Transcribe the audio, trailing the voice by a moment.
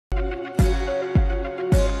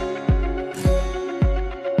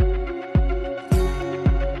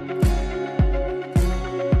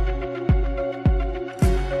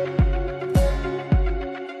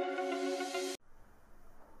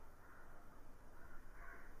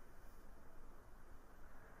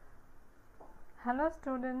Hello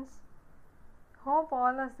students, hope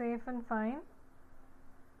all are safe and fine.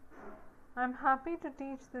 I am happy to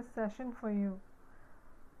teach this session for you.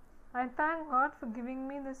 I thank God for giving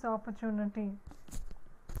me this opportunity.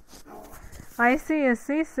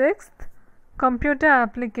 ICSE 6th Computer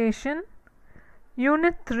Application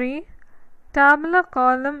Unit 3 Tabular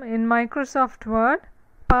Column in Microsoft Word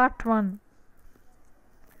Part 1.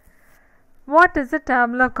 What is a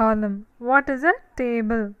tabular column? What is a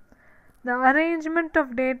table? The arrangement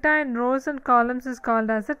of data in rows and columns is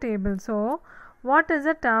called as a table. So, what is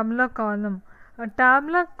a tabular column? A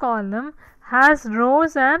tabular column has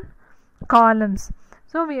rows and columns.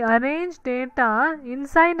 So, we arrange data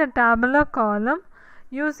inside a tabular column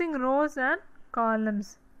using rows and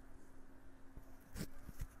columns.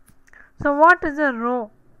 So, what is a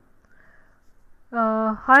row?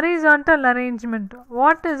 Horizontal arrangement.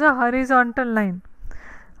 What is a horizontal line?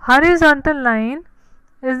 Horizontal line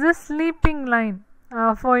is the sleeping line.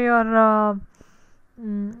 For your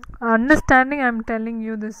understanding, I am telling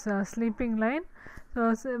you this sleeping line.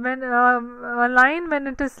 So, when a line, when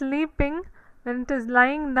it is sleeping, when it is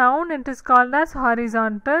lying down, it is called as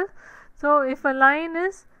horizontal. So, if a line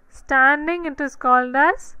is standing, it is called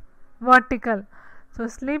as vertical. So,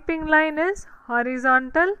 sleeping line is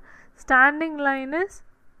horizontal, standing line is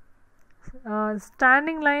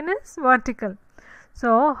vertical.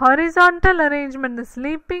 So, horizontal arrangement, the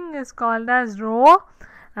sleeping is called as row,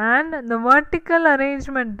 and the vertical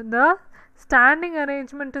arrangement, the standing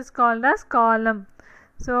arrangement is called as column.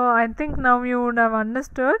 So, I think now you would have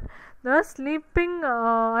understood. The sleeping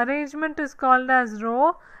arrangement is called as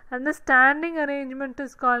row and the standing arrangement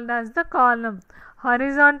is called as the column.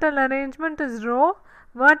 Horizontal arrangement is row,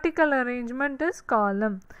 vertical arrangement is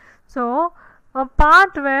column. So, a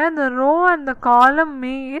part where the row and the column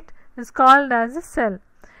meet is called as a cell.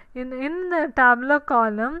 In the tabular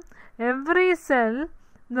column, every cell,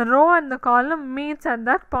 the row and the column meets at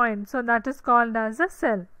that point. So, that is called as a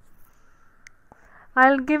cell. I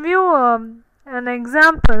will give you an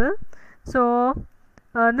example. So,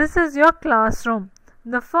 this is your classroom.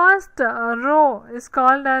 The first row is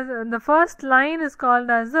called as, the first line is called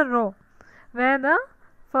as the row, where the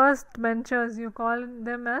first benchers, you call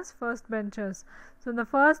them as first benchers. So, the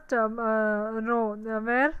first row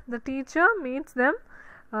where the teacher meets them,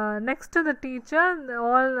 next to the teacher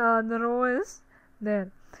all the row is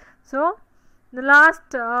there. So, the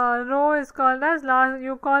last row is called as last,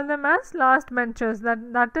 you call them as last benchers,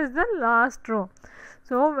 that is the last row.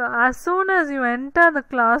 So, as soon as you enter the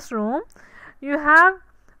classroom, you have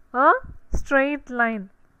a straight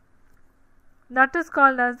line, that is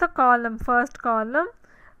called as the column, first column.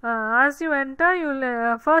 As you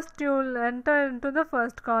enter, first you will enter into the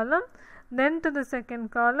first column, then to the second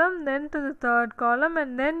column, then to the third column,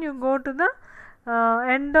 and then you go to the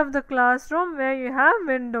end of the classroom where you have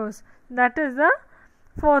windows, that is the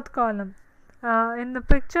fourth column. In the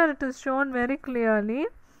picture it is shown very clearly.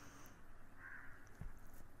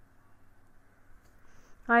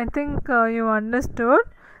 I think you understood.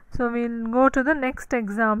 So, we will go to the next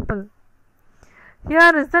example.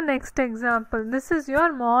 Here is the next example. This is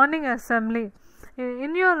your morning assembly.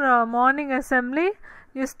 In your morning assembly,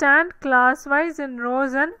 you stand class-wise in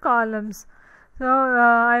rows and columns. So,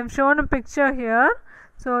 I have shown a picture here.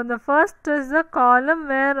 So, the first is the column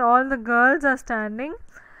where all the girls are standing,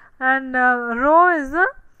 and row is the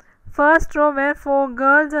first row where 4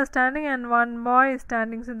 girls are standing and 1 boy is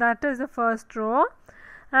standing. So, that is the first row,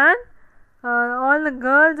 and all the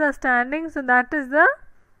girls are standing. So, that is the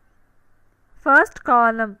first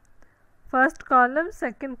column,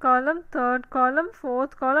 second column, third column,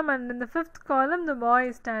 fourth column, and in the fifth column the boy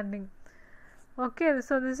is standing. Okay,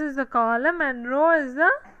 so this is the column, and row is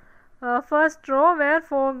the first row where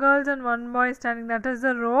 4 girls and 1 boy is standing, that is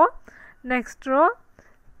the row. Next row,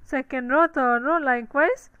 second row, third row.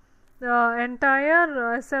 Likewise, the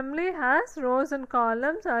entire assembly has rows and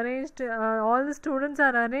columns arranged, all the students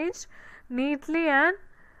are arranged neatly and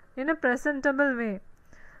in a presentable way.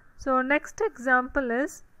 So, next example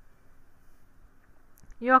is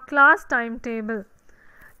your class timetable.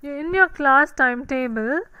 In your class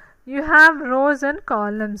timetable, you have rows and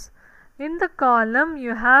columns. In the column,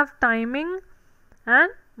 you have timing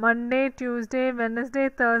and Monday, Tuesday, Wednesday,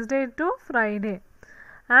 Thursday to Friday.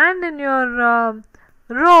 And in your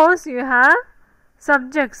rows, you have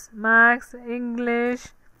subjects, Maths, English.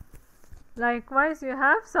 Likewise, you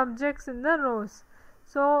have subjects in the rows.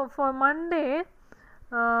 So, for Monday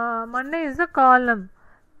is the column.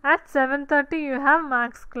 At 7:30 you have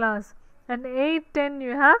Maths class, and 8:10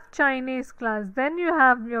 you have Chinese class. Then you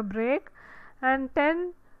have your break, and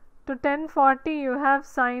 10 to 10:40 you have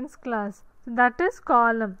science class. So, that is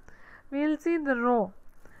column. we will see the row.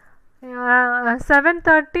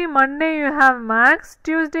 7:30 Monday you have Maths,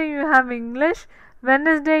 Tuesday you have English,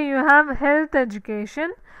 Wednesday you have Health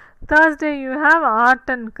Education, Thursday you have Art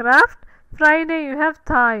and Craft, Friday you have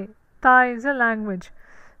Thai. Thai is a language.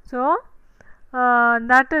 So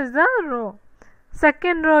that is the row.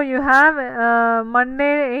 Second row you have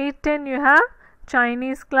Monday 8:10 you have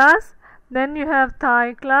Chinese class, then you have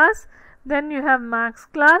Thai class, then you have Maths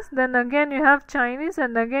class, then again you have Chinese,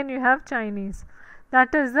 and again you have Chinese.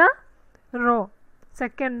 That is the row,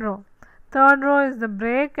 second row. Third row is the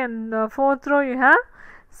break, and the fourth row you have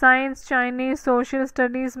Science, Chinese, Social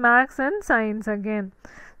Studies, Maths and Science again.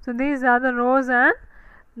 So these are the rows, and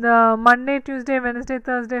the Monday, Tuesday, Wednesday,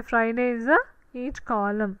 Thursday, Friday is each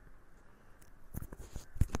column.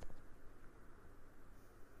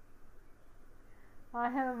 I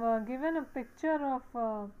have given a picture of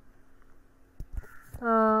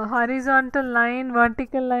horizontal line,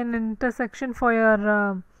 vertical line intersection for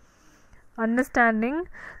your understanding.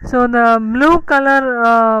 So the blue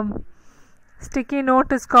color sticky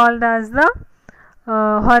note is called as the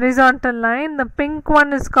horizontal line, the pink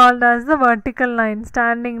one is called as the vertical line,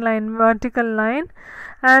 standing line, vertical line,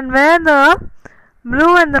 and where the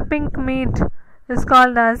blue and the pink meet is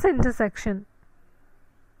called as the intersection.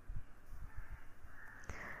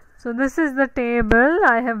 So this is the table.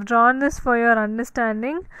 I have drawn this for your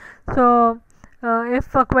understanding. So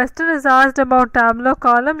if a question is asked about tabular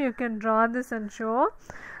column, you can draw this and show.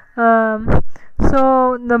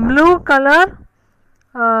 So the blue color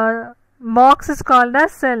box is called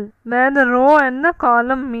as cell, where the row and the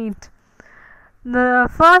column meet. The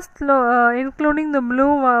first including the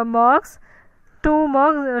blue box, two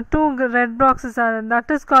red boxes are,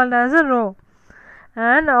 that is called as a row,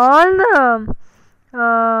 and all the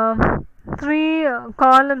three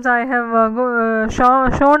columns I have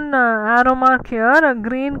shown arrow mark here, a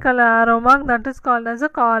green color arrow mark, that is called as a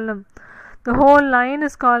column. The whole line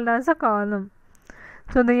is called as a column.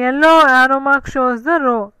 So the yellow arrow mark shows the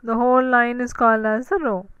row. The whole line is called as a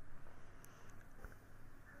row.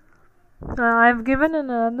 I have given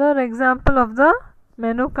another example of the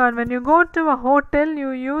menu card. When you go to a hotel,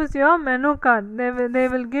 you use your menu card. They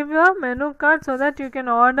will give you a menu card so that you can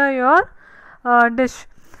order your dish.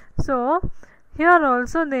 So here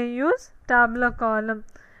also they use tabular column.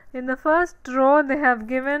 In the first row they have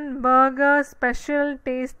given burger, special,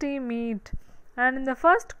 tasty, meat, and in the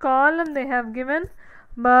first column they have given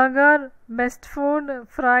burger, best food,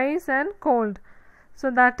 fries and cold.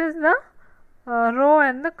 So that is the row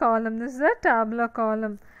and the column. This is the tabular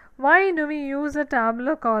column. Why do we use a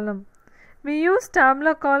tabular column? We use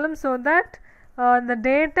tabular column so that the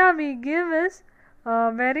data we give is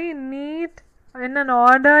very neat, in an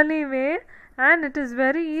orderly way, and it is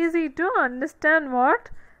very easy to understand what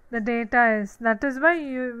the data is. That is why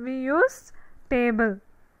we use tabular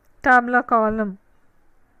column.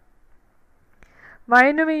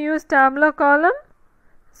 Why do we use tabular column?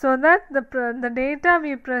 So that the data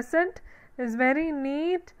we present is very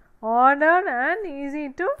neat, ordered and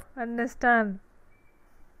easy to understand.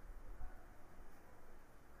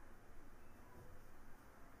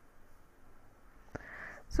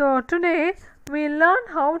 So today we learn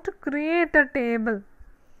how to create a table.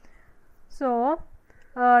 So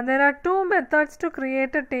there are two methods to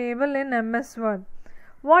create a table in MS Word.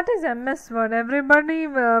 What is MS Word? Everybody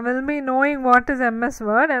will be knowing what is MS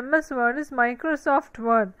Word. MS Word is Microsoft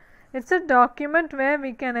Word. It's a document where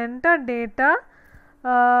we can enter data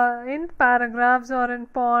in paragraphs or in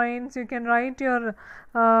points. You can write your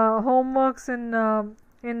homeworks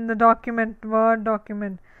in the document, Word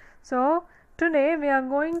document. So today we are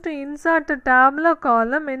going to insert a tabular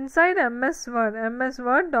column inside MS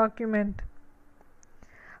Word document.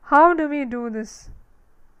 How do we do this?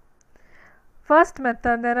 First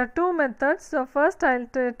method. There are two methods. So first I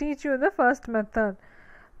will teach you the first method.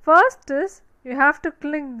 First is you have to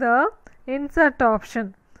click the insert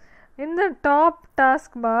option. In the top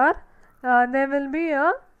taskbar there will be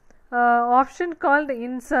a option called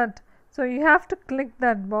insert. So you have to click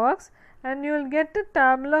that box and you will get a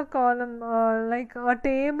tabular column like a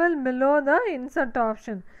table below the insert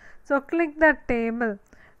option. So click that table.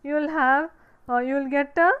 You will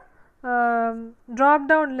get a drop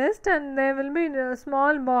down list and there will be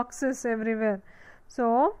small boxes everywhere.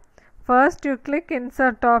 So first you click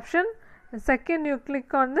insert option, second you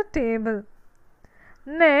click on the table.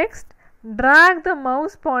 Next, drag the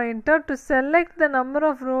mouse pointer to select the number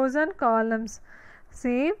of rows and columns.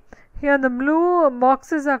 See, here the blue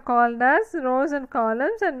boxes are called as rows and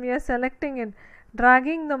columns and we are selecting it,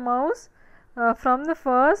 dragging the mouse from the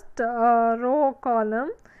first row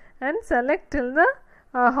column and select till the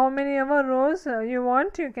how many ever rows you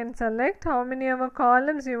want, you can select. How many ever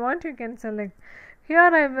columns you want, you can select. Here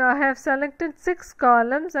I have selected 6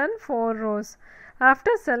 columns and 4 rows.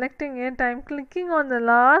 After selecting it, I am clicking on the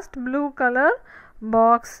last blue color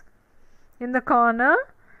box in the corner,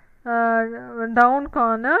 down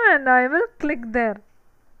corner, and I will click there.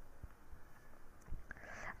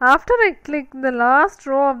 After I click the last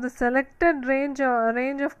row of the selected range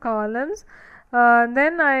of columns,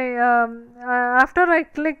 then after I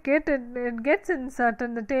click it, it gets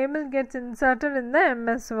inserted. The table gets inserted in the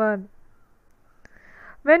MS Word.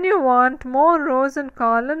 When you want more rows and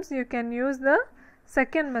columns, you can use the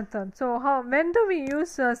second method. So when do we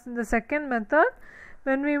use the second method?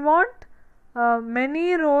 When we want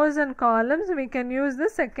many rows and columns, we can use the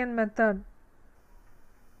second method.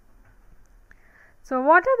 So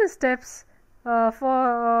what are the steps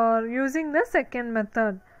for using the second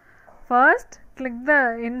method? First, click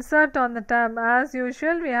the insert on the tab. As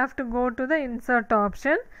usual, we have to go to the insert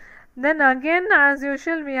option. Then again, as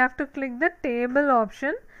usual, we have to click the table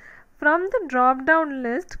option. From the drop down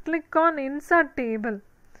list, click on insert table.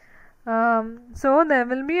 So there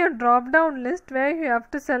will be a drop down list where you have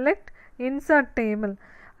to select insert table.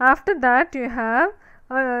 After that, you have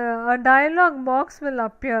a dialog box will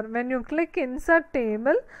appear. When you click insert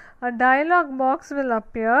table, a dialog box will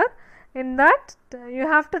appear. In that, you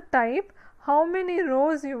have to type how many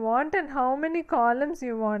rows you want and how many columns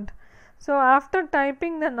you want. So after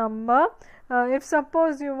typing the number, if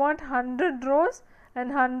suppose you want 100 rows and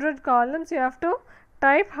 100 columns, you have to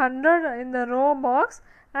type 100 in the row box,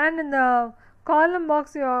 and in the column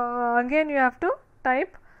box again you have to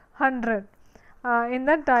type 100 in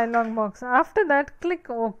that dialog box. After that, click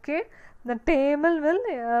OK. The table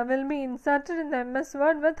will be inserted in the MS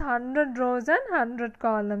Word with 100 rows and 100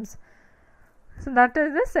 columns. So that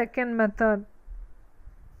is the second method.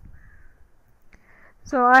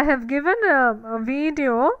 So I have given a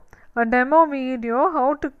video, a demo video,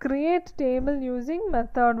 how to create table using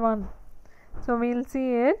method 1. So we will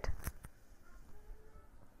see it.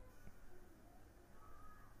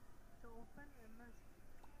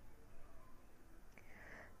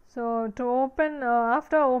 So to open,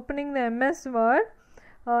 after opening the MS Word,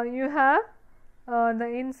 you have the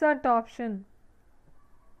insert option.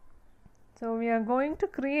 So we are going to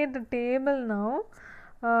create a table now,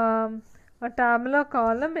 a tabular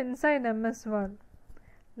column inside MS Word.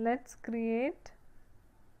 Let's create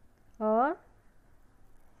a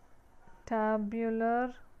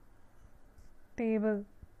tabular table.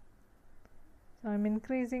 So I am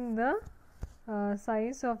increasing the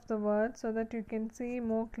size of the word so that you can see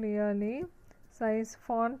more clearly.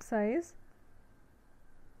 Font size.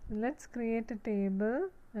 Let's create a table.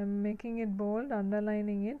 I am making it bold,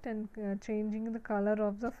 underlining it, and changing the color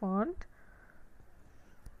of the font.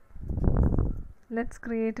 Let's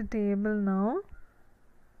create a table now.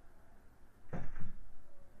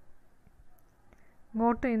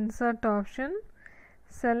 Go to insert option,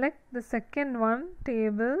 select the second one,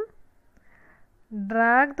 table,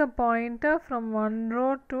 drag the pointer from one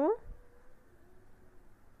row to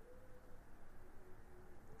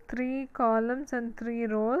 3 columns and 3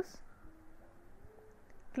 rows.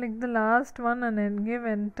 Click the last one and then give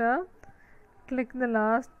enter. Click the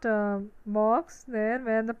last box there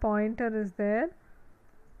where the pointer is there.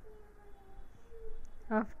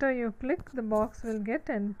 After you click, the box will get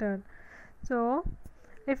entered. So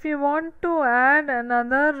if you want to add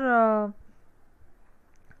another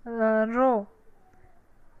row,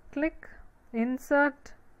 click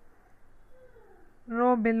insert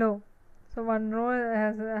row below. So one row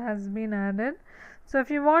has been added. So if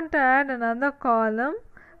you want to add another column,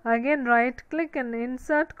 again right click and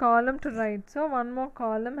insert column to right. So one more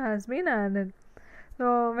column has been added.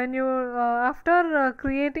 So when you after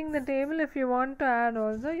creating the table, if you want to add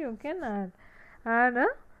also, you can add a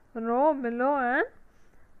row below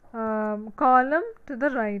and column to the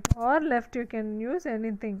right or left. You can use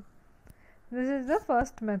anything. This is the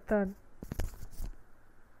first method.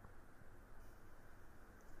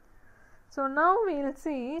 So now we will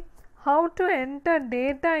see how to enter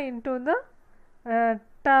data into the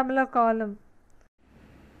tabular column.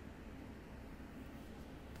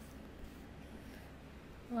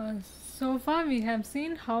 So far we have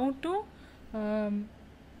seen how to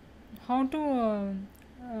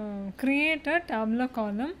create a tabular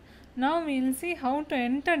column. Now we will see how to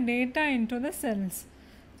enter data into the cells.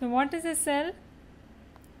 So what is a cell?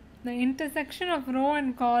 The intersection of row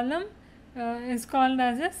and column is called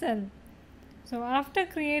as a cell. So after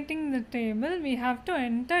creating the table, we have to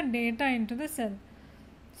enter data into the cell.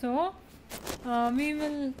 So we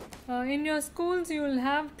will in your schools you will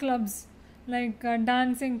have clubs like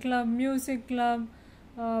dancing club, music club,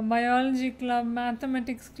 biology club,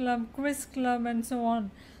 mathematics club, quiz club, and so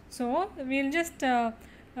on. So we'll just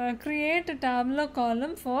create a tabular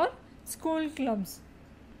column for school clubs.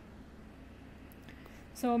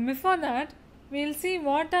 So before that, we'll see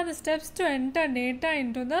what are the steps to enter data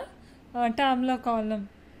into the tabular column.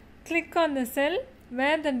 Click on the cell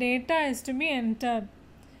where the data is to be entered.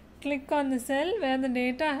 Click on the cell where the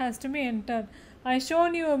data has to be entered. I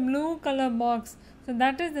showed you a blue color box, so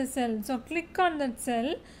that is the cell. So click on that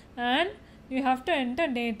cell and you have to enter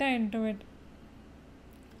data into it.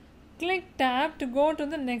 Click tab to go to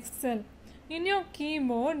the next cell. In your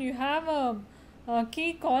keyboard you have a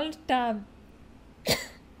key called tab.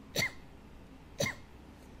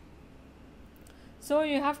 So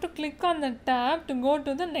you have to click on the tab to go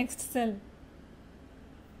to the next cell.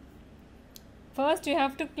 First you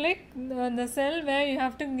have to click the cell where you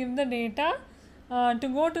have to give the data. To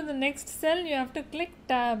go to the next cell you have to click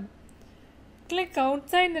tab. Click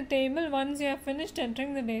outside the table once you have finished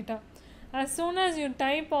entering the data. As soon as you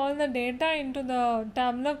type all the data into the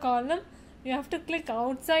tabular column, you have to click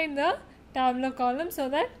outside the tabular column so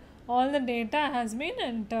that all the data has been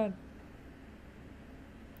entered.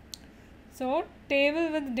 So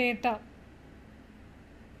table with data.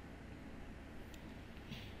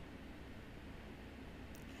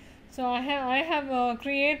 So I have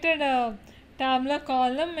created a tabular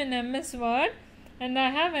column in MS Word and I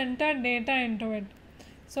have entered data into it.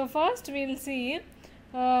 So first we will see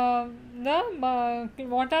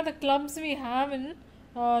what are the clubs we have in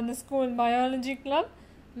the school: biology club,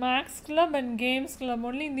 maths club, and games club.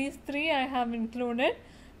 Only these three I have included,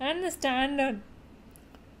 and the standard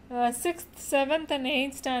 6th, 7th, and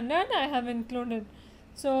 8th standard I have included.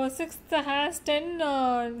 So 6th has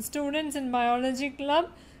 10 students in biology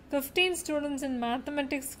club, 15 students in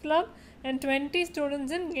mathematics club, and 20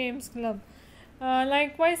 students in games club.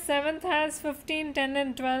 Likewise 7th has 15, 10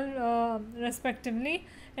 and 12 respectively,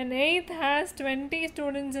 and 8th has 20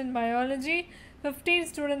 students in biology, 15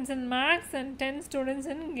 students in maths, and 10 students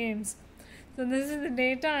in games. So this is the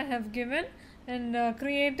data I have given and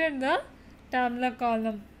created the tabular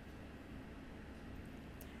column.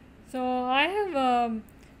 So I have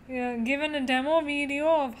given a demo video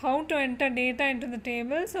of how to enter data into the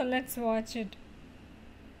table, so let's watch it.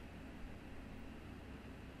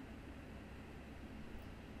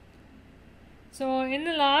 So in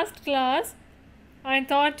the last class I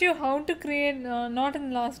taught you how to create, not in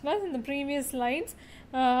the last class, in the previous slides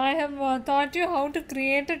I have taught you how to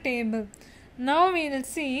create a table. Now we will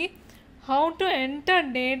see how to enter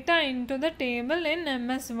data into the table in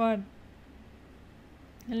MS Word.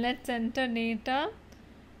 Let's enter data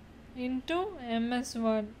into MS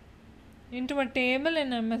Word, into a table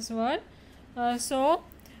in MS Word. So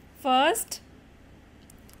first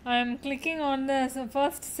I am clicking on the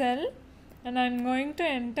first cell and I am going to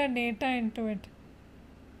enter data into it.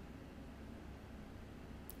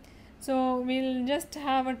 So we will just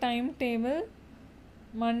have a timetable: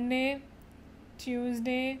 Monday,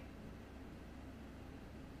 Tuesday,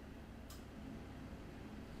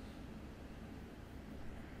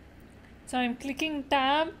 so I am clicking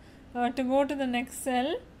tab to go to the next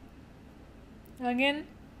cell. Again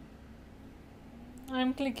I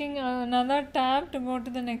am clicking another tab to go to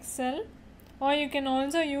the next cell, or you can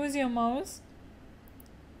also use your mouse.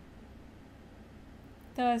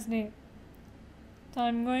 Thursday. So I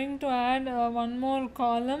am going to add one more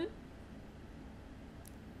column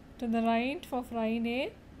to the right for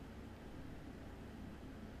Friday.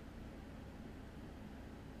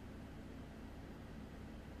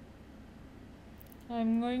 I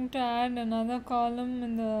am going to add another column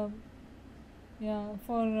in the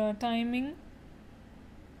for timing.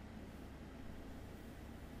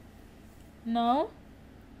 Now,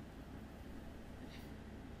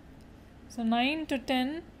 so 9 to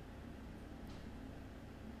 10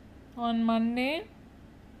 on Monday,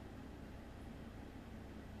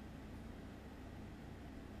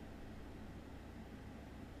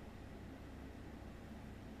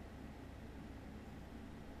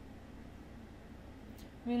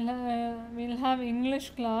 we'll have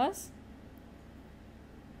English class.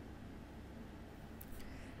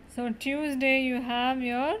 So Tuesday you have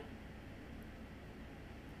your,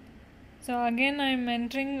 so again I am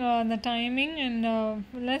entering the timing, and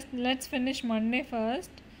let's finish Monday first.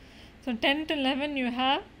 So 10 to 11 you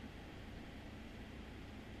have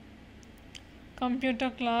computer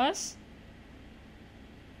class.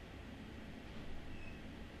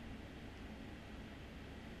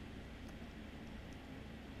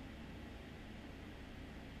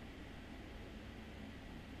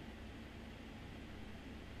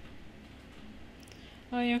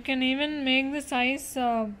 You can even make the size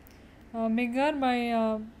bigger by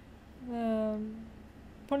uh,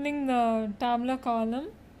 pulling the tabular column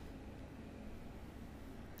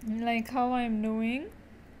like how I am doing.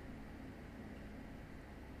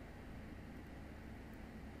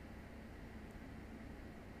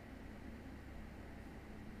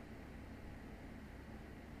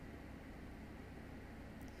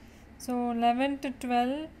 So 11 to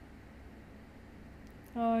 12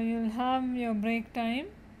 you'll have your break time.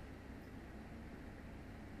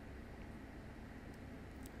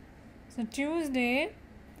 So Tuesday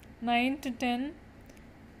 9 to 10,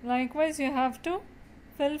 likewise you have to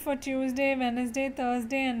fill for Tuesday, Wednesday,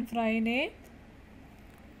 Thursday and Friday.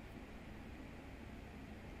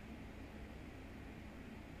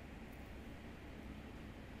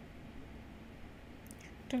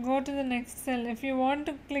 To go to the next cell, if you want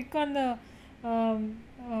to click on the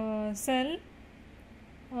cell,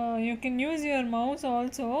 you can use your mouse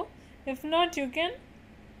also. If not, you can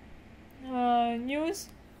use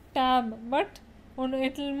tab, but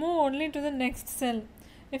it will move only to the next cell.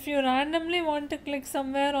 If you randomly want to click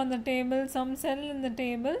somewhere on the table, some cell in the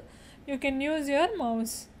table, you can use your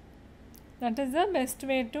mouse. That is the best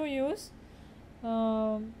way to use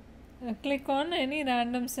click on any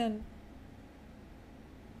random cell.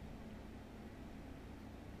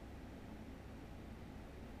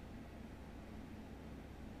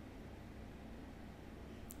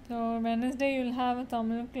 So Wednesday you will have a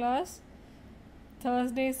Tamil class,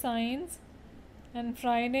 Thursday science, and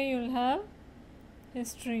Friday you will have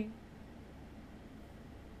history.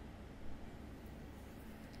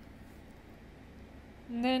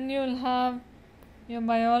 Then you will have your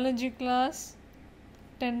biology class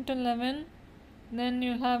 10 to 11. Then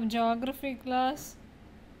you will have geography class.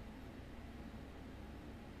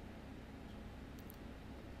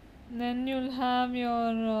 Then you will have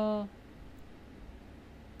your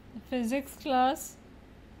physics class.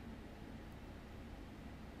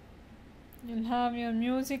 You will have your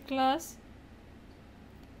music class.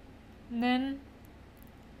 Then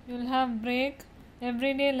you will have break.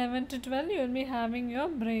 Every day 11 to 12 you will be having your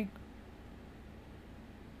break.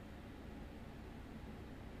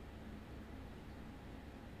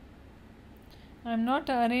 I am not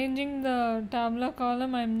arranging the tabular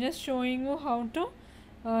column, I am just showing you how to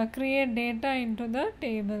create data into the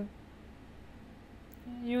table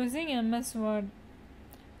using MS Word.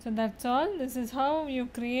 So that's all. This is how you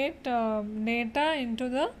create data into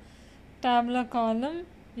the tabular column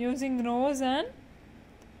using rows and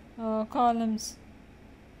columns.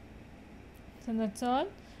 So that's all.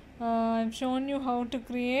 I've shown you how to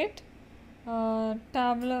create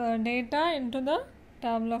tabular data into the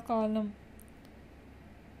tabular column.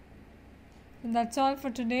 And that's all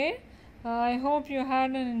for today. I hope you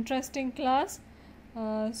had an interesting class.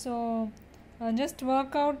 Just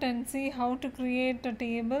work out and see how to create a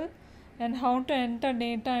table and how to enter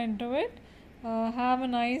data into it. Have a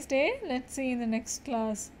nice day. Let's see in the next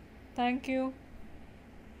class. Thank you.